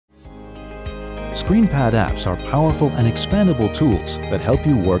ScreenPad apps are powerful and expandable tools that help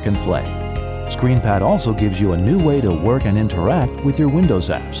you work and play. ScreenPad also gives you a new way to work and interact with your Windows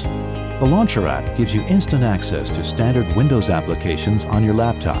apps. The Launcher app gives you instant access to standard Windows applications on your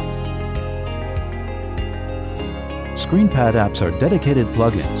laptop. ScreenPad apps are dedicated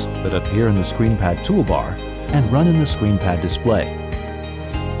plugins that appear in the ScreenPad toolbar and run in the ScreenPad display.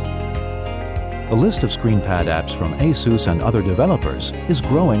 The list of ScreenPad apps from ASUS and other developers is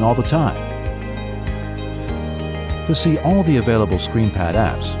growing all the time. To see all the available ScreenPad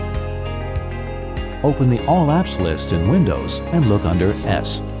apps, open the All Apps list in Windows and look under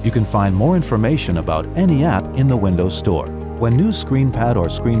S. You can find more information about any app in the Windows Store. When new ScreenPad or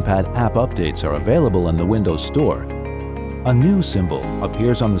ScreenPad app updates are available in the Windows Store, a new symbol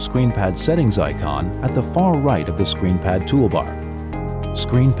appears on the ScreenPad settings icon at the far right of the ScreenPad toolbar.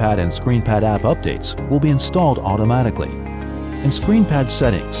 ScreenPad and ScreenPad app updates will be installed automatically. In ScreenPad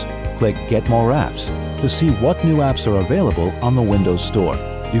settings, click Get More Apps to see what new apps are available on the Windows Store.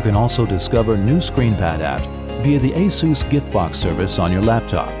 You can also discover new ScreenPad apps via the ASUS Giftbox service on your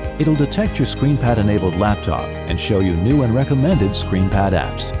laptop. It'll detect your ScreenPad-enabled laptop and show you new and recommended ScreenPad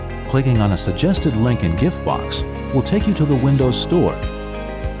apps. Clicking on a suggested link in Giftbox will take you to the Windows Store,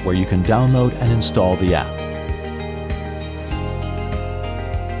 where you can download and install the app.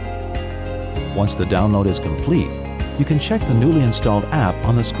 Once the download is complete, you can check the newly installed app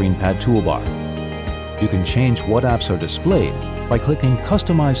on the ScreenPad toolbar. You can change what apps are displayed by clicking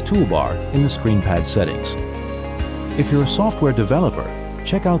Customize Toolbar in the ScreenPad settings. If you're a software developer,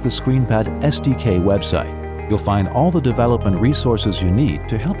 check out the ScreenPad SDK website. You'll find all the development resources you need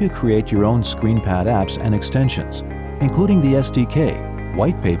to help you create your own ScreenPad apps and extensions, including the SDK,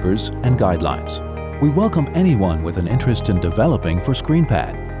 white papers, and guidelines. We welcome anyone with an interest in developing for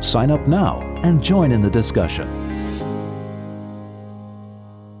ScreenPad. Sign up now and join in the discussion.